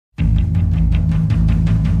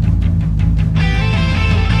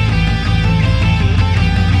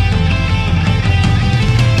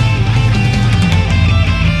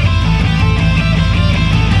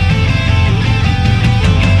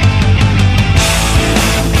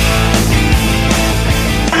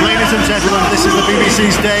Ladies and gentlemen, this is the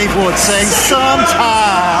BBC's Dave Wood saying sometimes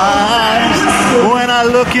when I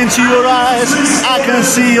look into your eyes I can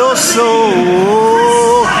see your soul.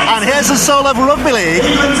 And here's the soul of rugby league.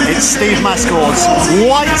 It's Steve Mascott's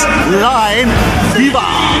White Line Fever.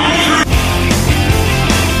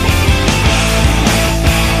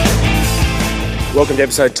 Welcome to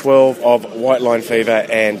episode 12 of White Line Fever,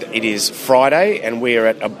 and it is Friday and we are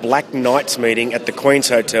at a Black Knights meeting at the Queen's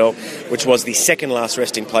Hotel, which was the second last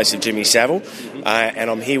resting place of Jimmy Savile, and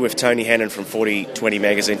I'm here with Tony Hannan from 4020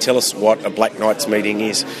 magazine. Tell us what a Black Knights meeting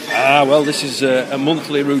is. Well, this is a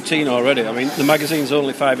monthly routine already. I mean, the magazine's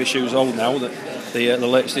only 5 issues old now. The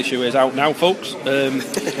latest issue is out now, folks.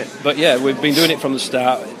 But yeah, we've been doing it from the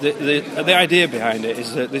start. The idea behind it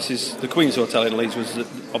is that this is the Queen's Hotel in Leeds was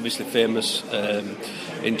obviously famous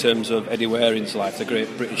in terms of Eddie Waring's life, the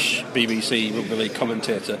great British BBC rugby league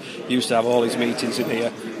commentator. He used to have all his meetings in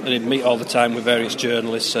here, and he'd meet all the time with various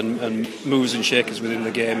journalists and movers and shakers within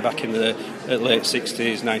the game back in the late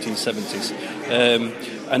 60s, 1970s.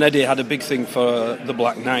 And Eddie had a big thing for the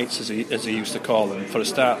Black Knights, as he used to call them. For a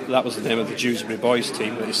start, that was the name of the Dewsbury boys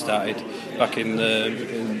team that he started back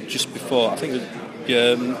in just before,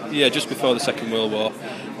 just before the Second World War.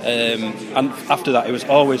 And after that, he was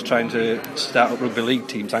always trying to start up rugby league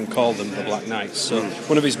teams and call them the Black Knights. So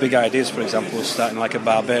one of his big ideas, for example, was starting like a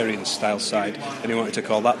barbarian style side, and he wanted to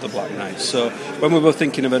call that the Black Knights. So when we were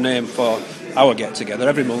thinking of a name for our get together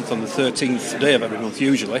every month, on the 13th day of every month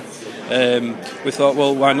usually, we thought,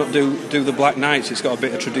 well, why not do the Black Knights? It's got a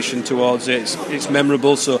bit of tradition towards it. It's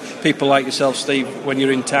memorable, so people like yourself, Steve, when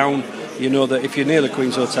you're in town, you know that if you're near the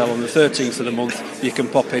Queen's Hotel on the 13th of the month, you can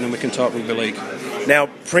pop in and we can talk rugby league. Now,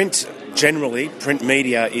 print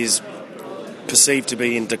media is perceived to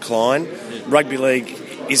be in decline. Rugby league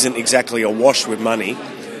isn't exactly awash with money.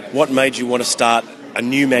 What made you want to start a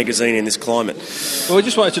new magazine in this climate? Well, we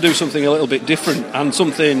just wanted to do something a little bit different and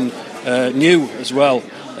something new as well.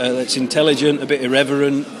 That's intelligent, a bit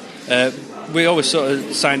irreverent. We always sort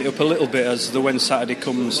of sign it up a little bit as the when Saturday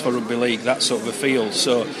comes for rugby league, that sort of a feel.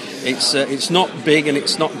 So it's not big and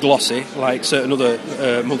it's not glossy like certain other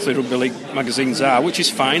monthly rugby league magazines are, which is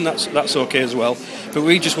fine. That's okay as well. But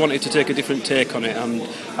we just wanted to take a different take on it and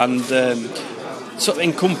sort of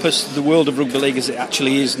encompass the world of rugby league as it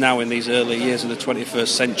actually is now in these early years of the 21st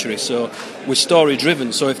century. So we're story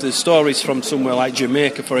driven, so if there's stories from somewhere like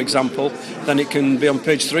Jamaica, for example, then it can be on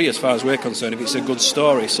page 3 as far as we're concerned if it's a good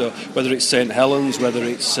story. So whether it's St Helens, whether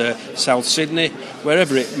it's South Sydney,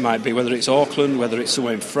 wherever it might be, whether it's Auckland, whether it's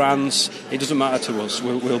somewhere in France, it doesn't matter to us.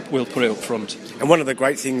 We'll put it up front. And one of the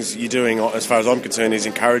great things you're doing, as far as I'm concerned, is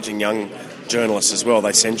encouraging young journalists as well.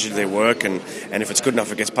 They send you their work, and if it's good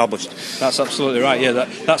enough, it gets published. That's absolutely right. Yeah,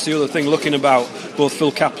 that's the other thing. Looking about, both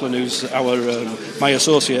Phil Kaplan, who's my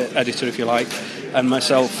associate editor, if you like, and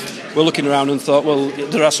myself, we're looking around and thought, well,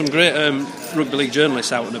 there are some great rugby league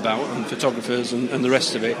journalists out and about, and photographers and the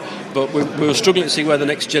rest of it, but we were struggling to see where the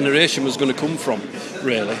next generation was going to come from,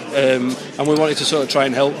 really, and we wanted to sort of try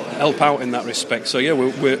and help out in that respect. So yeah,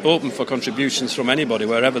 we're open for contributions from anybody,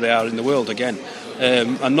 wherever they are in the world, again,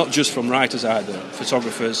 and not just from writers either,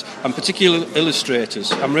 photographers and particularly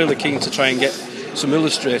illustrators. I'm really keen to try and get some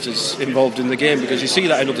illustrators involved in the game, because you see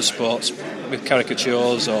that in other sports with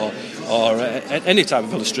caricatures or any type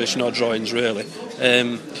of illustration or drawings, really.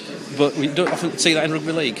 But we don't often see that in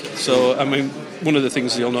rugby league. So, I mean, one of the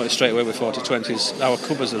things you'll notice straight away with 4020 is our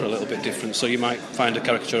covers are a little bit different. So you might find a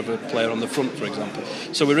caricature of a player on the front, for example.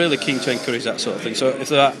 So we're really keen to encourage that sort of thing. So if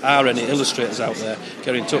there are any illustrators out there,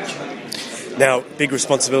 get in touch. Now, big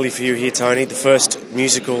responsibility for you here, Tony. The first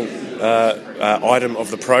musical item of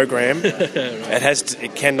the program. Right.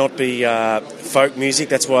 It cannot be folk music.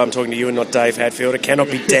 That's why I'm talking to you and not Dave Hadfield. It cannot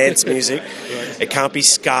be dance music. Right. It can't be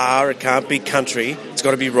ska. It can't be country. It's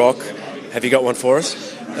got to be rock. Have you got one for us?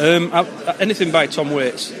 Anything by Tom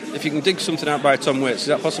Waits. If you can dig something out by Tom Waits, is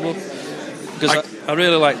that possible? Because I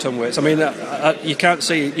really like Tom Waits. I mean, you can't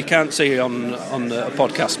see on a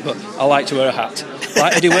podcast, but I like to wear a hat.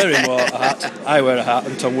 Like Eddie Waring wore a hat, I wear a hat,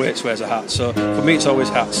 and Tom Waits wears a hat. So for me, it's always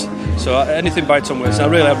hats. So anything by Tom Waits, I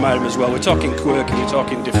really admire him as well. We're talking quirky, we're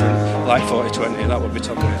talking different, like 4020, that would be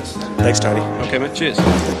Tom Waits. Thanks, Tony. Okay, mate. Cheers.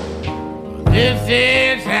 This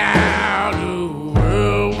is how the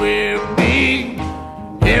world will be.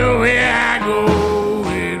 Everywhere I go,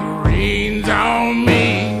 it rains on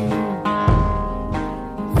me.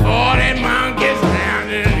 40 monkeys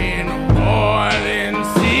drowning in the boiling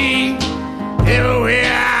sea.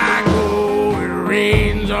 Everywhere I go, it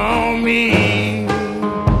rains on me.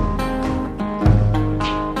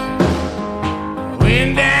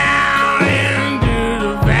 Went down into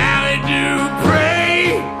the valley to pray.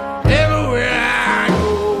 Everywhere I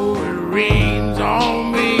go,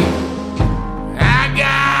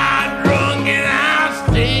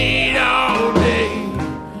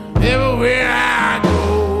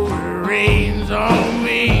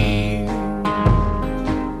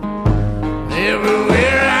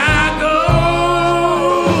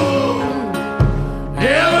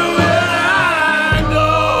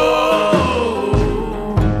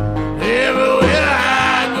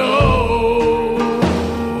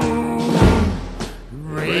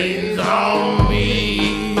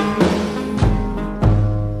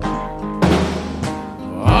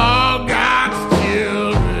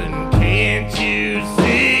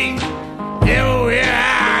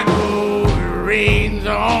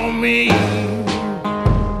 on me.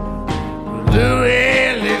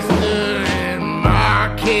 Louis Lister and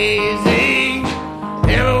Marquez,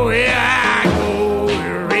 everywhere I go,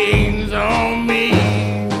 it rains on me.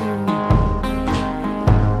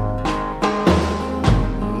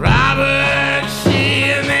 Robert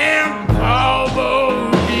Sheehan and Paul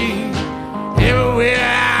Bodie, everywhere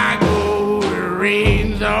I go, it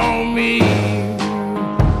rains on me.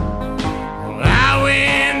 I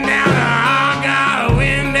went down to Argyle, I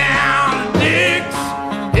went down to Dix,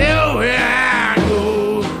 everywhere I go,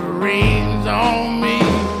 it rains on me.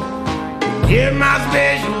 Get my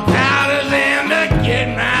special powders and to get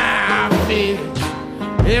my fish,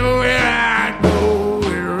 everywhere I go,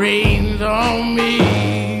 it rains on me.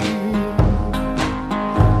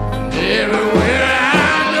 Everywhere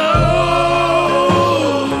I go,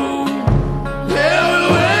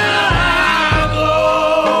 everywhere I go,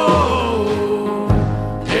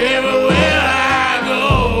 everywhere I go,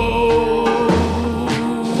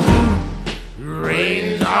 it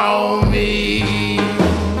rains on me.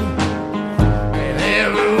 And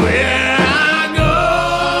everywhere I go,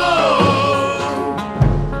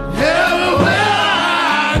 everywhere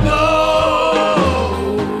I go,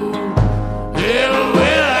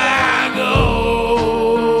 everywhere I go,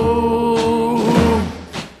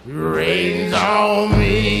 it rains on me.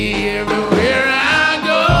 Everywhere I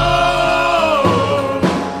go,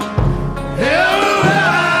 everywhere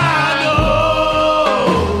I go,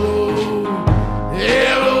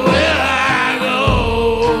 everywhere I go,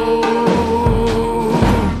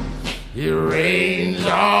 it rains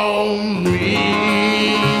on me.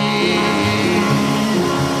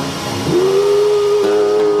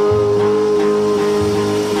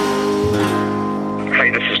 Hey,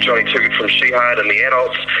 this is Johnny Toogood from Shehard and the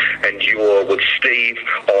Adults, and you're with Steve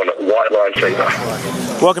on White Line Fever.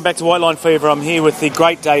 Welcome back to White Line Fever. I'm here with the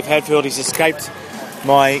great Dave Hadfield. He's escaped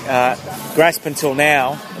my grasp until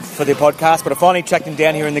now for the podcast, but I finally tracked him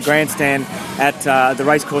down here in the grandstand at the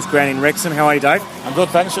racecourse ground in Wrexham. How are you, Dave? I'm good,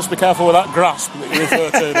 thanks. Just be careful with that grasp that you refer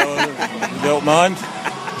to, though. You don't mind.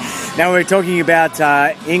 Now we're talking about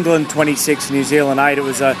England 26, New Zealand 8. It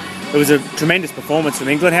was a tremendous performance from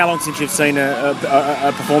England. How long since you've seen a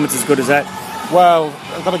performance as good as that? Well,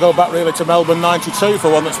 I've got to go back really to Melbourne 92 for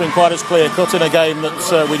one that's been quite as clear-cut in a game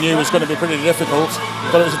that we knew was going to be pretty difficult.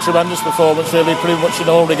 But it was a tremendous performance, really, pretty much in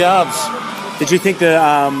all regards. Did you think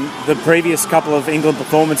the previous couple of England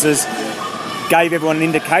performances gave everyone an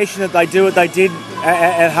indication that they do what they did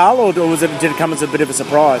at Hull, or did it come as a bit of a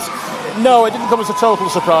surprise? No, it didn't come as a total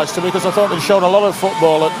surprise to me, because I thought they'd shown a lot of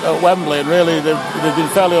football at Wembley, and really they've been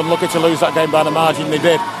fairly unlucky to lose that game by the margin they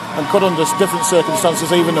did, and could under different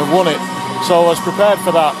circumstances even have won it. So I was prepared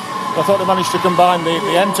for that. I thought they managed to combine the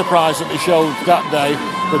enterprise that they showed that day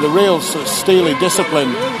with a real sort of steely discipline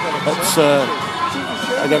against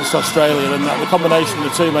Australia, and the combination of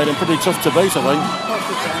the two made them pretty tough to beat, I think.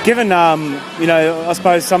 Given, I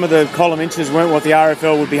suppose some of the column inches weren't what the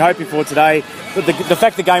RFL would be hoping for today, but the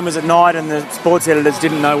fact the game was at night and the sports editors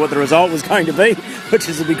didn't know what the result was going to be, which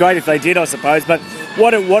would be great if they did, I suppose. But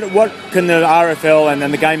what can the RFL and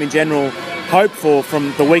the game in general hope for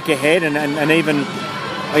from the week ahead, and even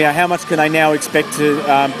how much can they now expect to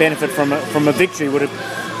benefit from a victory?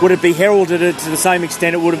 Would it be heralded to the same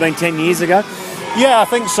extent it would have been 10 years ago? Yeah, I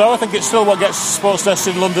think so. I think it's still what gets sports desks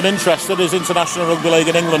in London interested, is International Rugby League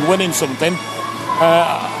in England winning something.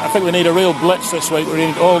 I think we need a real blitz this week. We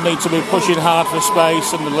all need to be pushing hard for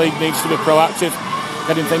space, and the league needs to be proactive,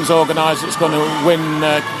 getting things organised that's going to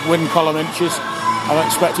win column inches. I'm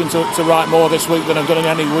expecting to write more this week than I've done in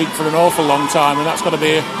any week for an awful long time, and that's going to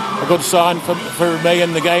be a good sign for me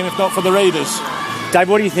in the game, if not for the readers. Dave,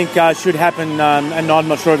 what do you think should happen? And I'm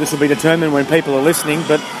not sure if this will be determined when people are listening,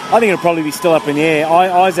 but I think it'll probably be still up in the air.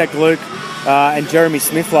 Isaac Luke and Jeremy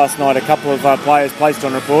Smith last night, a couple of players placed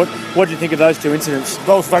on report. What do you think of those two incidents?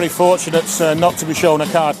 Both very fortunate not to be shown a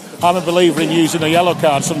card. I'm a believer in using a yellow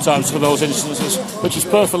card sometimes for those instances, which is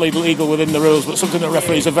perfectly legal within the rules, but something that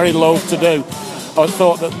referees are very loath to do. I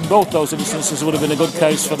thought that both those instances would have been a good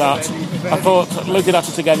case for that. I thought, looking at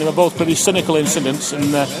it again, they were both pretty cynical incidents,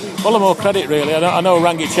 and all the more credit, really. I know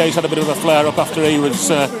Rangi Chase had a bit of a flare-up after he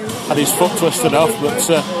had his foot twisted off, but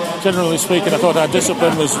generally speaking, I thought our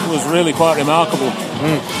discipline was really quite remarkable.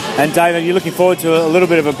 And Dave, are you looking forward to a little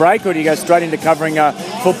bit of a break, or do you go straight into covering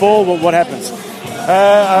football? What happens?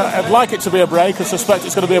 I'd like it to be a break. I suspect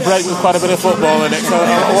it's going to be a break with quite a bit of football in it. So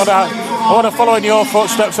I want to follow in your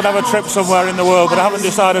footsteps and have a trip somewhere in the world, but I haven't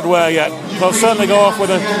decided where yet. So I'll certainly go off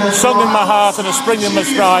with a song in my heart and a spring in my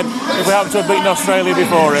stride if we happen to have beaten Australia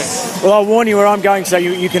before it. Well, I'll warn you where I'm going so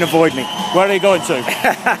you can avoid me. Where are you going to?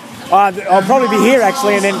 I'll probably be here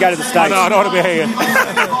actually, and then go to the States. No, I don't want to be here.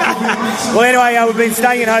 Well, anyway, we've been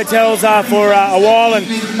staying in hotels for a while, and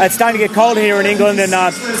it's starting to get cold here in England. And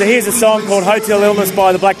so here's a song called "Hotel Illness"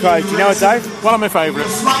 by the Black Crows. Do you know it, Dave? One of my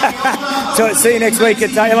favourites. So see you next week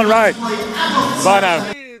at Ellen Road. Bye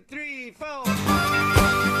now.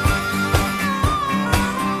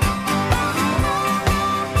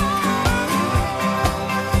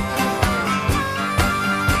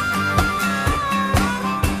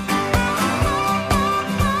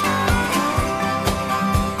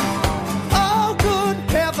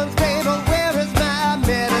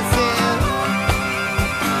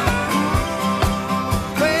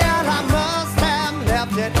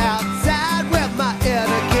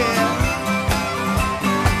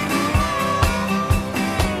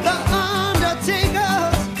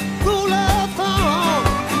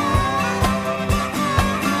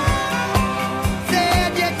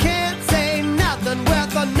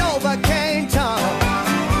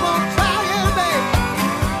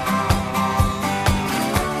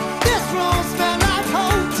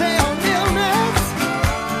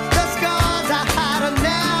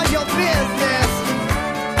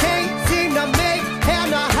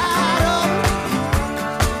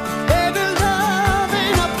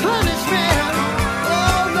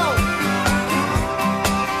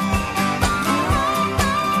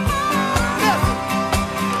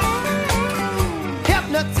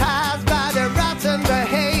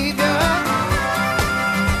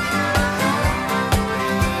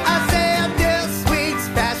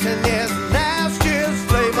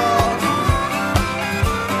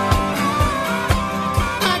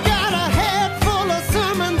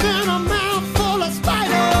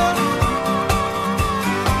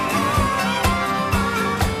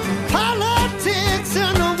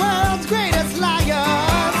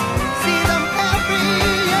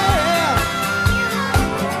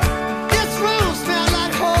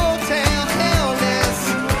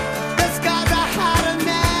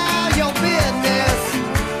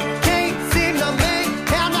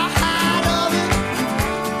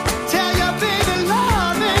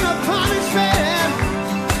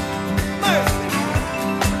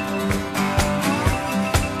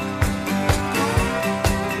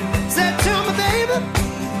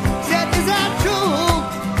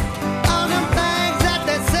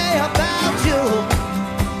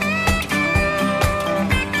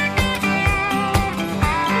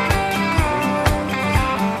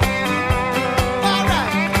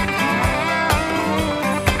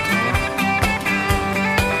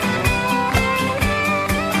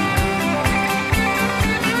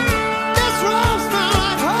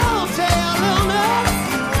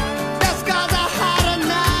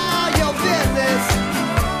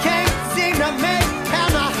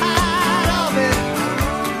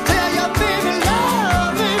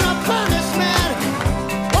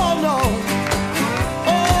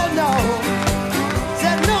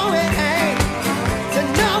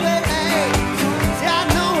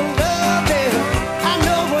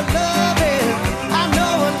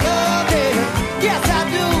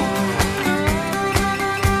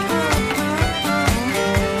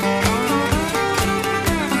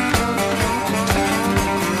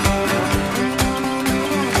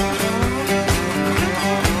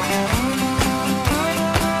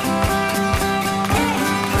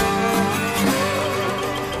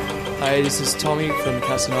 Hey, this is Tommy from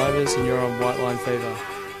Casanovas, and you're on White Line Fever.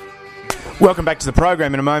 Welcome back to the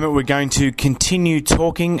program. In a moment, we're going to continue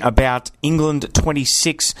talking about England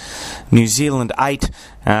 26, New Zealand 8.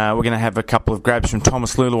 We're going to have a couple of grabs from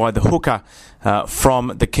Thomas Leuluai, the hooker from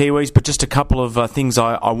the Kiwis, but just a couple of things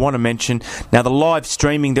I want to mention. Now, the live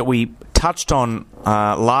streaming that we touched on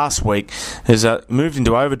last week has moved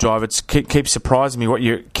into overdrive. It keeps surprising me what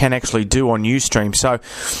you can actually do on Ustream. So,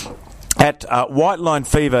 at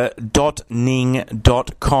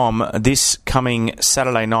whitelinefever.ning.com this coming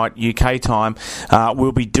Saturday night UK time,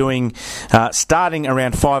 we'll be doing, starting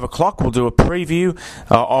around 5 o'clock, we'll do a preview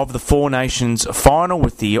of the Four Nations final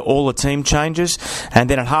with all the team changes, and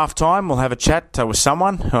then at half time we'll have a chat with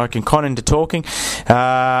someone who I can con into talking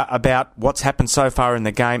about what's happened so far in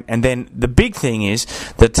the game. And then the big thing is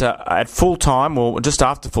that at full time, or just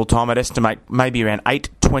after full time, I'd estimate maybe around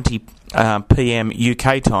 8:20 PM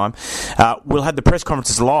UK time, we'll have the press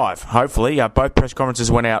conferences live. Hopefully, both press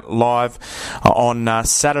conferences went out live on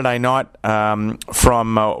Saturday night from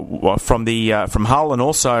Hull, and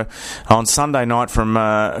also on Sunday night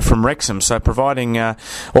from Wrexham. So, providing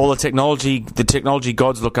all the technology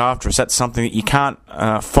gods look after us. That's something that you can't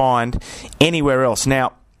find anywhere else.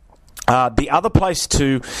 Now, The other place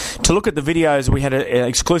to look at the videos, we had an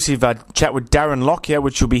exclusive chat with Darren Lockyer,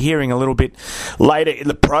 which you'll be hearing a little bit later in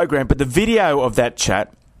the program. But the video of that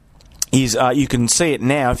chat is, you can see it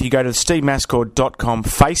now if you go to the stevemascord.com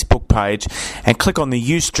Facebook page and click on the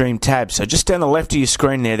Ustream tab. So just down the left of your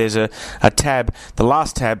screen there's a tab. The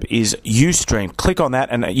last tab is Ustream. Click on that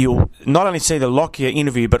and you'll not only see the Lockyer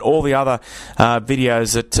interview but all the other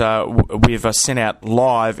videos that we've sent out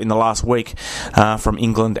live in the last week from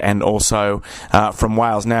England and also from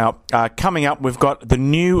Wales. Now, coming up, we've got the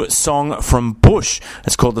new song from Bush.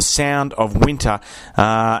 It's called The Sound of Winter.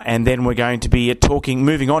 And then we're going to be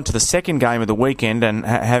moving on to the second game of the weekend and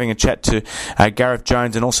having a chat to Gareth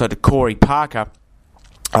Jones and also to Corey Parker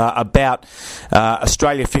about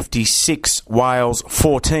Australia 56, Wales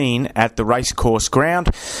 14 at the Racecourse Ground.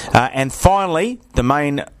 And finally, the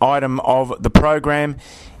main item of the program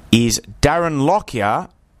is Darren Lockyer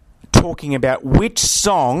talking about which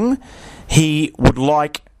song he would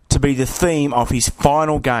like to be the theme of his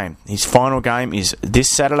final game. His final game is this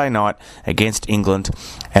Saturday night against England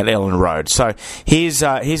at Ellen Road. So here's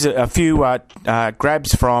a few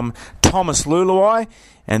grabs from Thomas Leuluai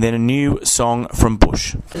and then a new song from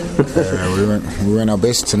Bush. We went our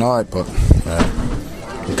best tonight, but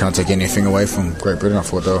we can't take anything away from Great Britain. I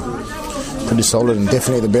thought they were pretty solid and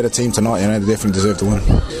definitely the better team tonight. They definitely deserve to win.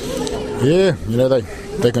 Yeah,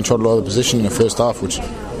 they controlled a lot of the position in the first half, which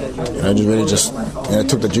just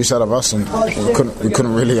took the juice out of us, and we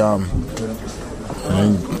couldn't really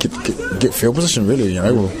get field position really. I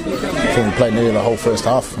thought we played nearly the whole first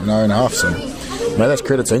half, an hour and a half. So that's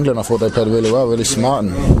credit to England. I thought they played really well, really smart,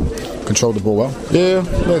 and controlled the ball well. Yeah,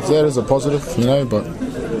 that is a positive, but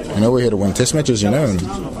we're here to win test matches, and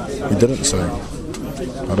we didn't. So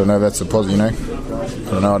I don't know if that's a positive, I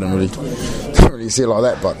don't know. I don't really see it like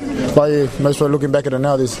that, but yeah, most people looking back at it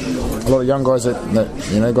now, there's a lot of young guys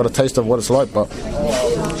that got a taste of what it's like, but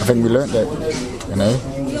I think we learnt that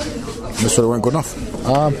most people weren't good enough.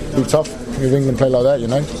 Be tough if England play like that,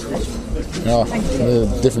 there's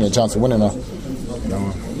definitely a chance of winning now.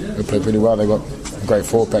 They play pretty well. They got a great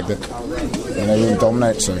forward pack that they really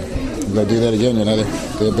dominate, so if they do that again,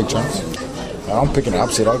 they're a big chance. I'm picking an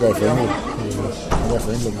upset. I'll go for England. I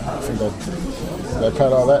think they play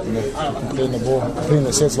like that and they're completing the ball, completing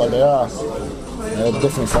the sets like they are. They're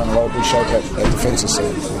definitely throwing a lot of big shape at defences. So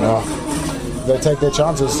they take their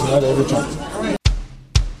chances. They have every chance.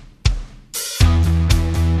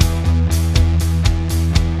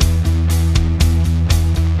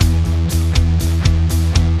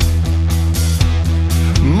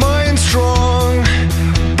 Mind strong,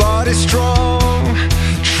 body strong.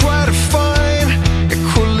 Try to find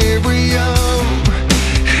equilibrium.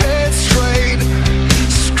 Head straight,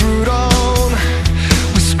 screwed on.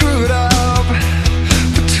 We screwed up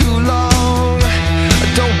for too long. I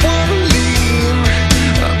don't wanna leave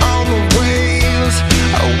on the way.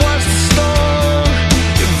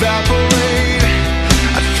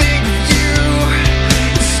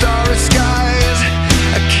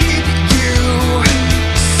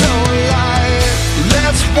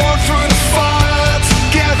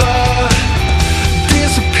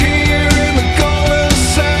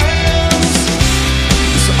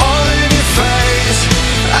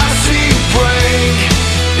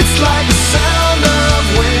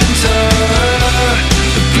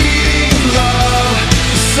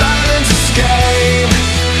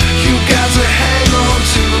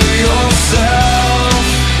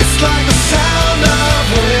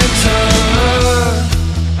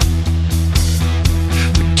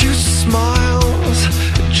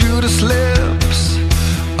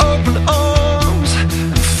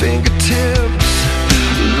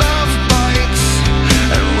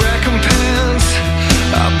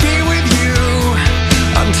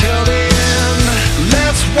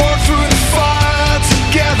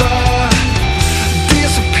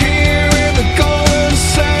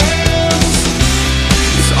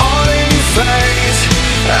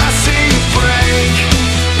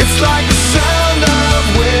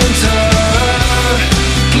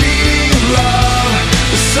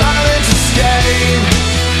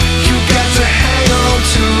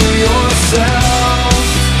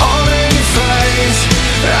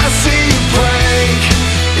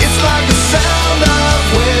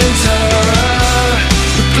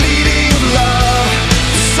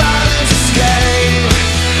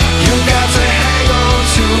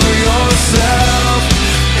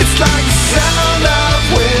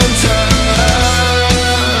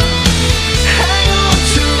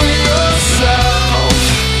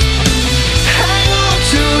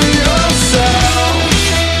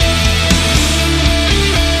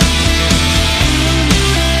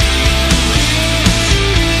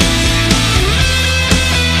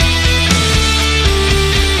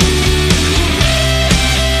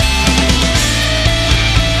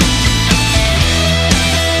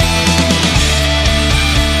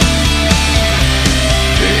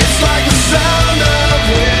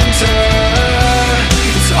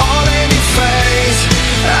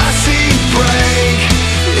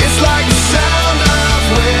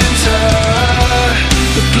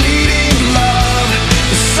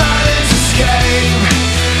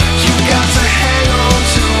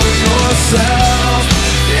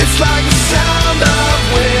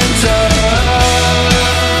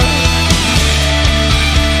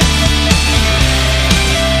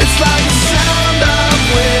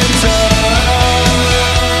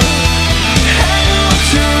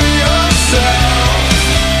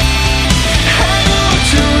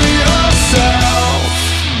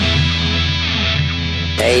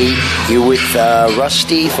 Hey, you're with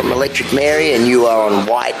Rusty from Electric Mary, and you are on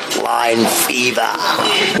White Line Fever.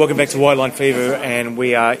 Welcome back to White Line Fever, and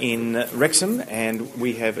we are in Wrexham, and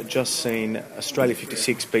we have just seen Australia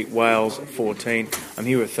 56 beat Wales 14. I'm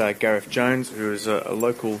here with Gareth Jones, who is a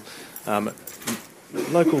local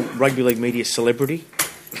rugby league media celebrity.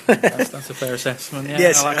 That's a fair assessment. Yeah,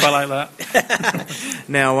 yes. I quite like that.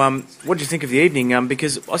 Now, what do you think of the evening?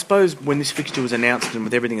 Because I suppose when this fixture was announced and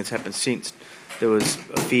with everything that's happened since, there was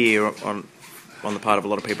a fear on the part of a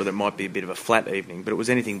lot of people that it might be a bit of a flat evening, but it was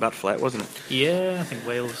anything but flat, wasn't it? Yeah, I think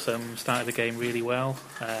Wales started the game really well.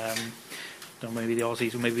 Maybe the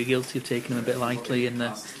Aussies were maybe guilty of taking them a bit lightly in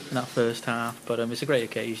that first half, but it's a great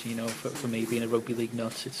occasion, for me being a rugby league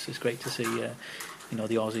nut. It's great to see, the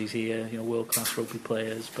Aussies here, world class rugby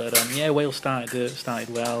players. But Wales started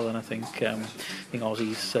well, and I think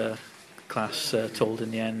Aussies. Class told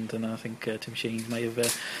in the end, and I think Tim Sheens may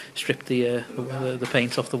have stripped the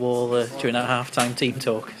paint off the wall during that half-time team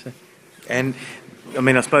talk. So. And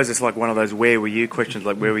I suppose it's like one of those "where were you" questions,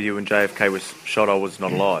 like where were you when JFK was shot? I was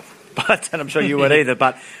not alive, and I'm sure you weren't either.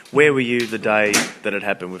 But where were you the day that it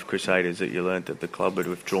happened with Crusaders, that you learnt that the club had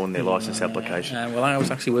withdrawn their licence application? Well, I was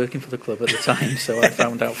actually working for the club at the time, so I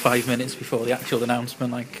found out 5 minutes before the actual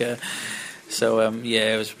announcement. So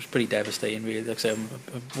it was pretty devastating, really. Like I said,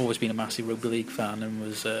 I've always been a massive rugby league fan, and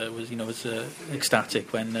was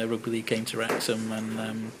ecstatic when rugby league came to Wrexham,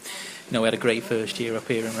 and we had a great first year up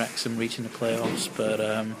here in Wrexham, reaching the playoffs. But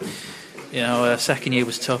second year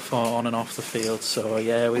was tough on and off the field. So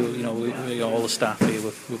we all the staff here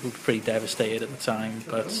were pretty devastated at the time.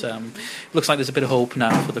 But looks like there's a bit of hope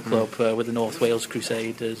now for the club with the North Wales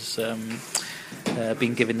Crusaders.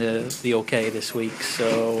 Been given the okay this week,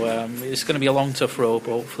 so it's going to be a long, tough road.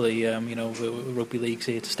 But hopefully, rugby league's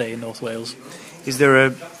here to stay in North Wales. Is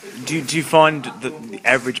there do you find that the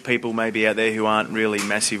average people maybe out there who aren't really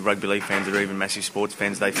massive rugby league fans or even massive sports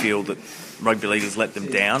fans, they feel that rugby league has let them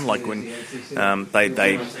down, like when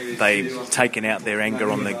they've taken out their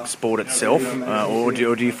anger on the sport itself, or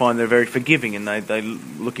do you find they're very forgiving and they're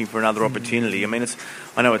looking for another opportunity?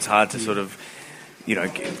 I know it's hard to sort of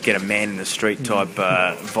get a man in the street type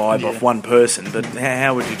vibe off one person, but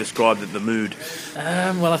how would you describe the mood?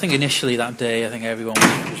 Well, I think initially that day, I think everyone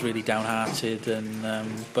was really downhearted,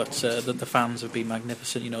 but the fans have been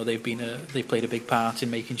magnificent. They've played a big part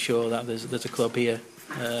in making sure that there's a club here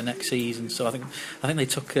next season. So I think they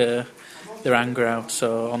took their anger out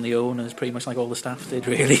on the owners, pretty much like all the staff did,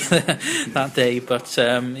 really, that day. But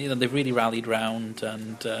they've really rallied round,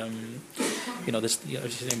 and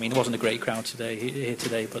it wasn't a great crowd here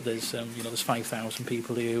today, but there's 5,000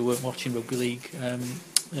 people who weren't watching rugby league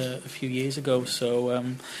a few years ago. So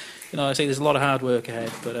I say there's a lot of hard work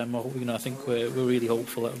ahead, but I think we're really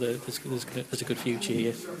hopeful that there's a good future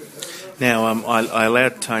here. Now, I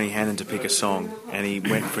allowed Tony Hannan to pick a song, and he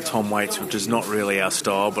went for Tom Waits, which is not really our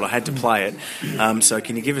style, but I had to play it. So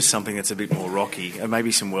can you give us something that's a bit more rocky?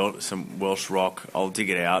 Maybe some Welsh rock. I'll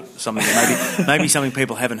dig it out. Something maybe something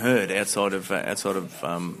people haven't heard outside of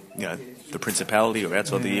the Principality or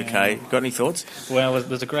outside the UK. Got any thoughts? Well,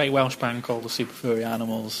 there's a great Welsh band called the Super Furry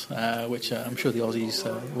Animals, which I'm sure the Aussies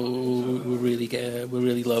will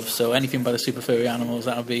really love. So anything by the Super Furry Animals,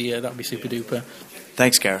 that'll be super duper.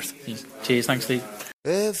 Thanks, Gareth. Cheers, thanks, Steve.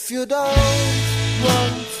 If you don't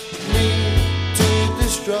want me to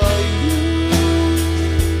destroy you,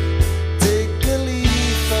 take a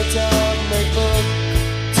leaf out of my book,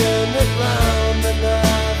 turn it round and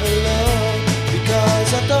have a look, because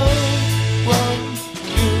I don't want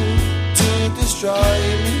you to destroy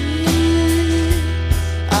me.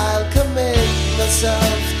 I'll commit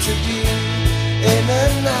myself to be in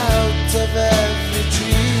and out of every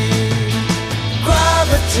tree.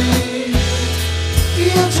 Gravity, you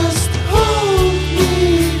just hold me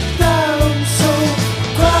down so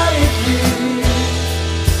quietly.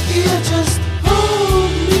 You just hold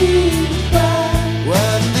me back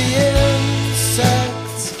when the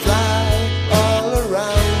insects fly all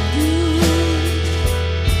around you.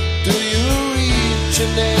 Do you reach a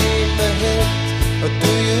name a hit, or do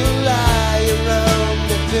you lie around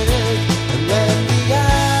the pit? And then the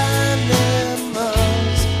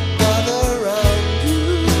animals gather around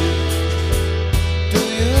you.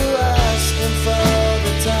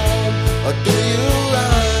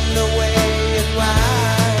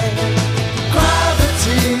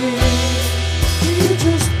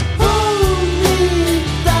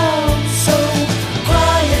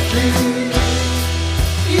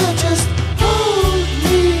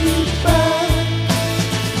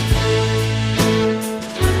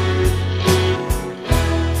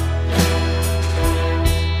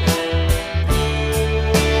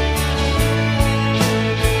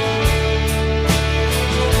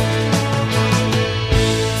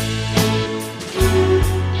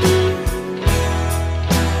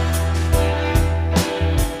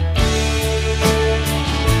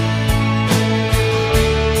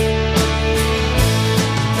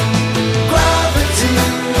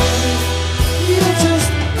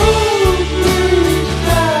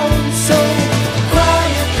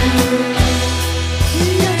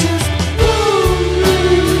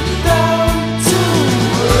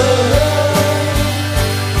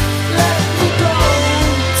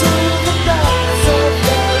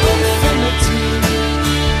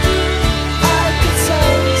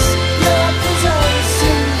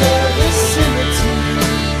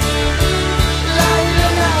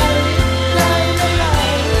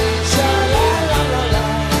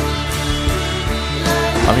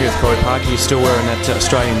 Leuluai Park. You're still wearing that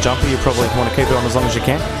Australian jumper. You probably want to keep it on as long as you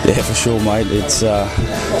can. Yeah, for sure, mate. It's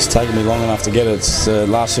taken me long enough to get it. It's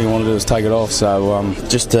last thing I want to do is take it off. So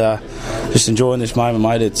just enjoying this moment,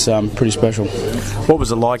 mate. It's pretty special. What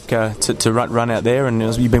was it like to run out there? And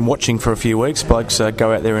you've been watching for a few weeks. Blokes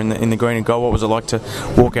go out there in the green and gold. What was it like to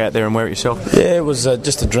walk out there and wear it yourself? Yeah, it was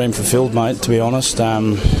just a dream fulfilled, mate. To be honest.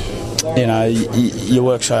 You know, you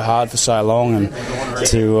work so hard for so long, and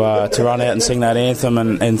to run out and sing that anthem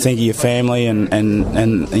and think of your family and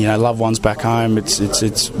you know, loved ones back home, it's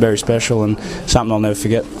very special and something I'll never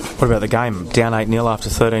forget. What about the game? Down 8-0 after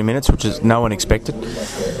 13 minutes, which is no one expected.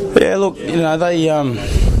 Yeah, look, you know, they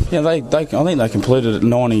I think they completed at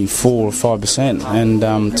 94 or 5%,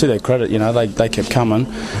 and to their credit, you know, they kept coming,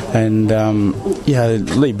 and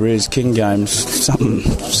Lee Breer's King game's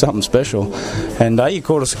something special, and he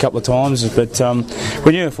caught us a couple of times, but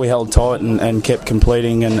we knew if we held tight and kept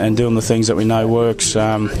completing and doing the things that we know works, you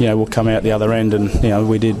know, we'll come out the other end, and you know,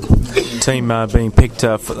 we did. Team being picked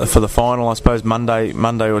for the final, I suppose Monday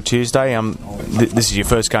or Tuesday. This is your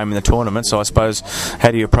first game in the tournament, so I suppose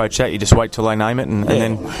how do you approach that? You just wait till they name it, and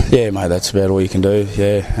then. Yeah, mate, that's about all you can do.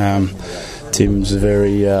 Yeah, Tim's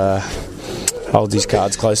very holds his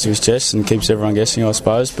cards close to his chest and keeps everyone guessing, I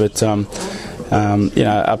suppose. But you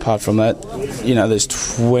know, apart from that, you know, there's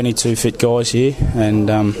 22 fit guys here, and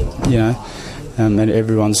you know. And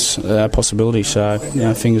everyone's a possibility, so you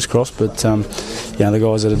know, fingers crossed. But you know, the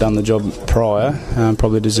guys that have done the job prior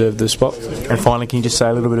probably deserve the spot. And finally, can you just say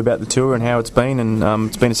a little bit about the tour and how it's been? And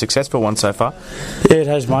it's been a successful one so far. Yeah, it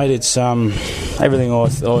has, mate. It's everything I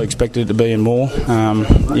expected it to be and more.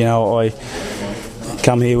 You know, I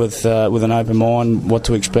come here with an open mind, what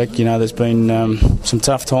to expect. You know, there's been some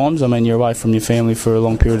tough times. I mean, you're away from your family for a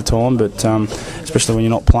long period of time, but especially when you're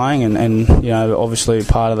not playing, and you know, obviously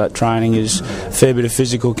part of that training is a fair bit of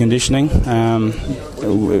physical conditioning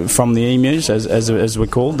from the emus, as we're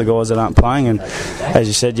called, the guys that aren't playing. And as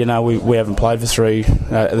you said, you know, we haven't played for three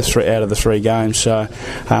out of the 3 games, so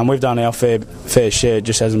we've done our fair share. It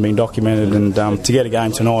just hasn't been documented, and to get a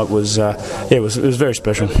game tonight was it was very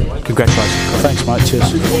special. Congratulations. Thanks, mate.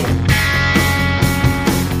 Cheers.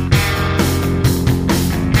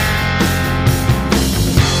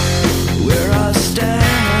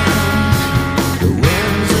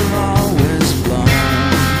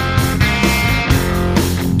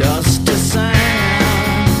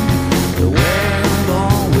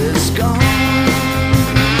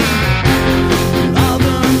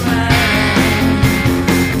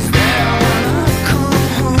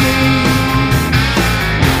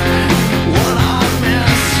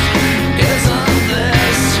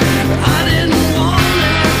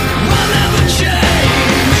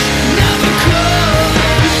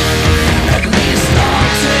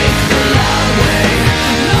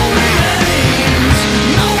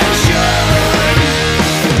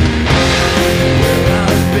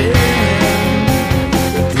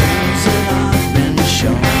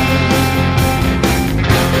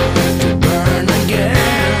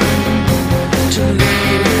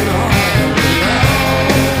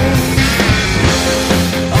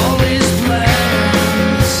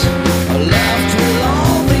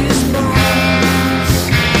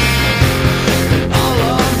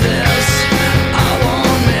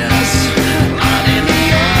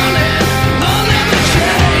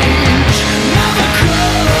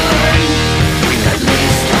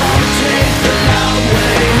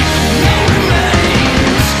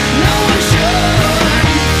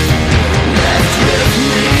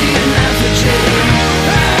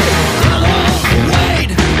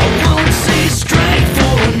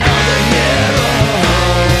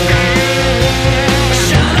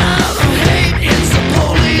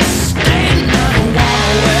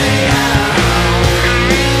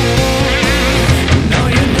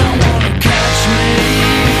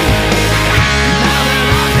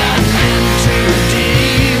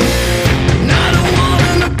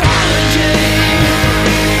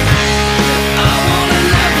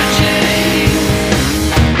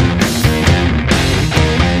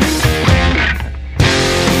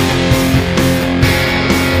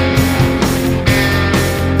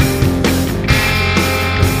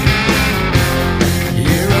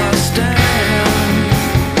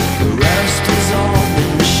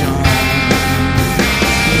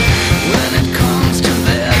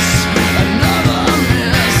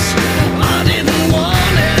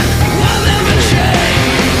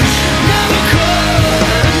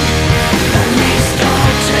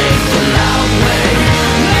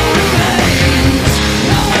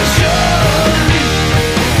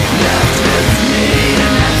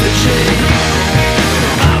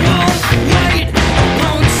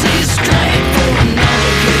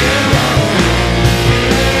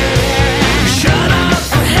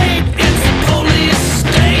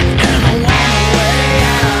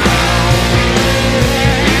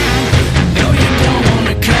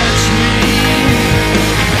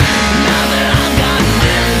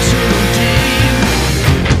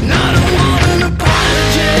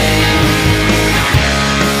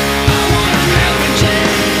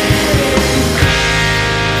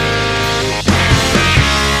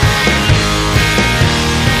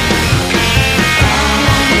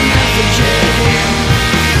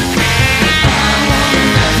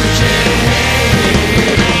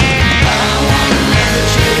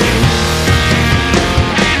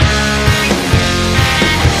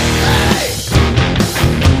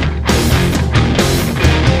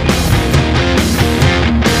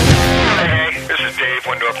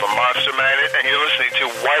 Dave Windorf from Monster Magnet, and you're listening to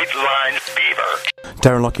White Line Fever.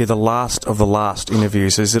 Darren Lockyer, the last of the last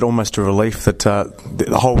interviews. Is it almost a relief that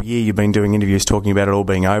the whole year you've been doing interviews talking about it all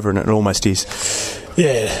being over, and it almost is?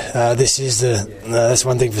 Yeah, this is that's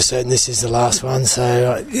one thing for certain. This is the last one.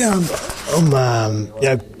 So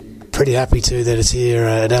I'm pretty happy too that it's here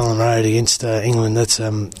at Allen Road against England. That's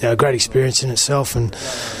a great experience in itself, and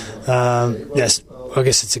yes, I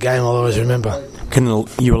guess it's a game I'll always remember. Can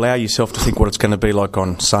you allow yourself to think what it's going to be like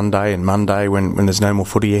on Sunday and Monday when there's no more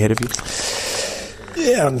footy ahead of you?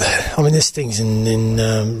 Yeah, I mean, there's things in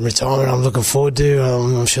retirement I'm looking forward to.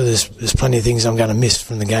 I'm sure there's plenty of things I'm going to miss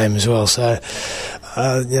from the game as well. So,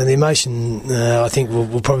 the emotion, I think,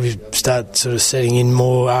 will probably start sort of setting in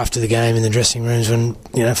more after the game in the dressing rooms when,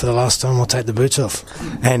 for the last time, I'll take the boots off.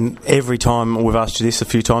 And every time we've asked you this a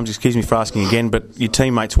few times, excuse me for asking again, but your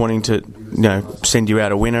teammates wanting to, send you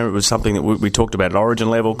out a winner, it was something that we talked about at Origin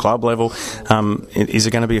level, club level. Is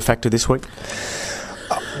it going to be a factor this week?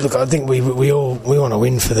 Look, I think we want to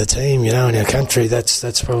win for the team, in our country.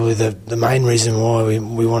 That's probably the main reason why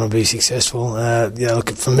we want to be successful.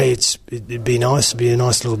 Look, for me, it'd be nice. It'd be a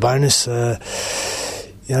nice little bonus. But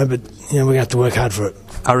we're going to have to work hard for it.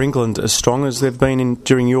 Are England as strong as they've been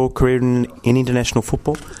during your career in international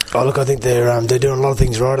football? Oh, look, I think they're doing a lot of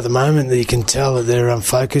things right at the moment. You can tell that they're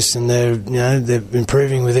focused and they're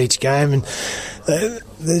improving with each game, and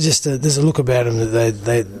they're just there's a look about them that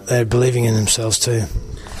they're believing in themselves too.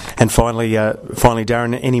 And finally,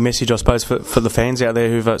 Darren, any message, I suppose, for the fans out there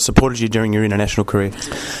who've supported you during your international career?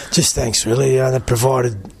 Just thanks, really. They've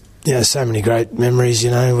provided so many great memories.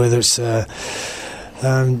 Whether it's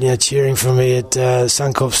cheering for me at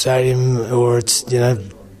Suncorp Stadium, or it's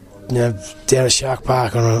down at Shark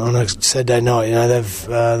Park on a Saturday night.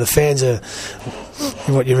 The fans are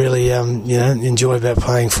what you really enjoy about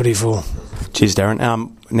playing footy for. Cheers,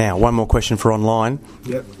 Darren. Now, one more question for online.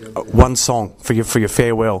 Yep. One song for your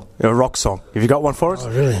farewell, a rock song. Have you got one for us? Oh,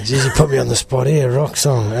 really? Jeez, you put me on the spot here. A rock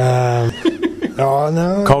song.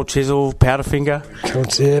 No. Cold Chisel, Powderfinger.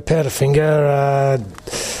 Powderfinger.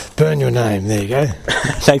 Burn Your Name. There you go.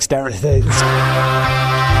 Thanks, Darren. Thanks.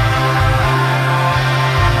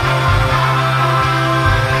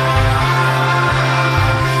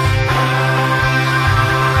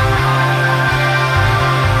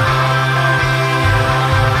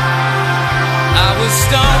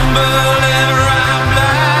 Stumbling around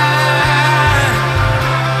blind,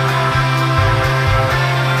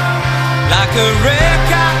 like a wreck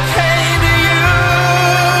I came to you.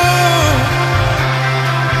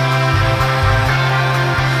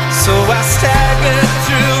 So I staggered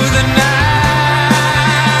through the night.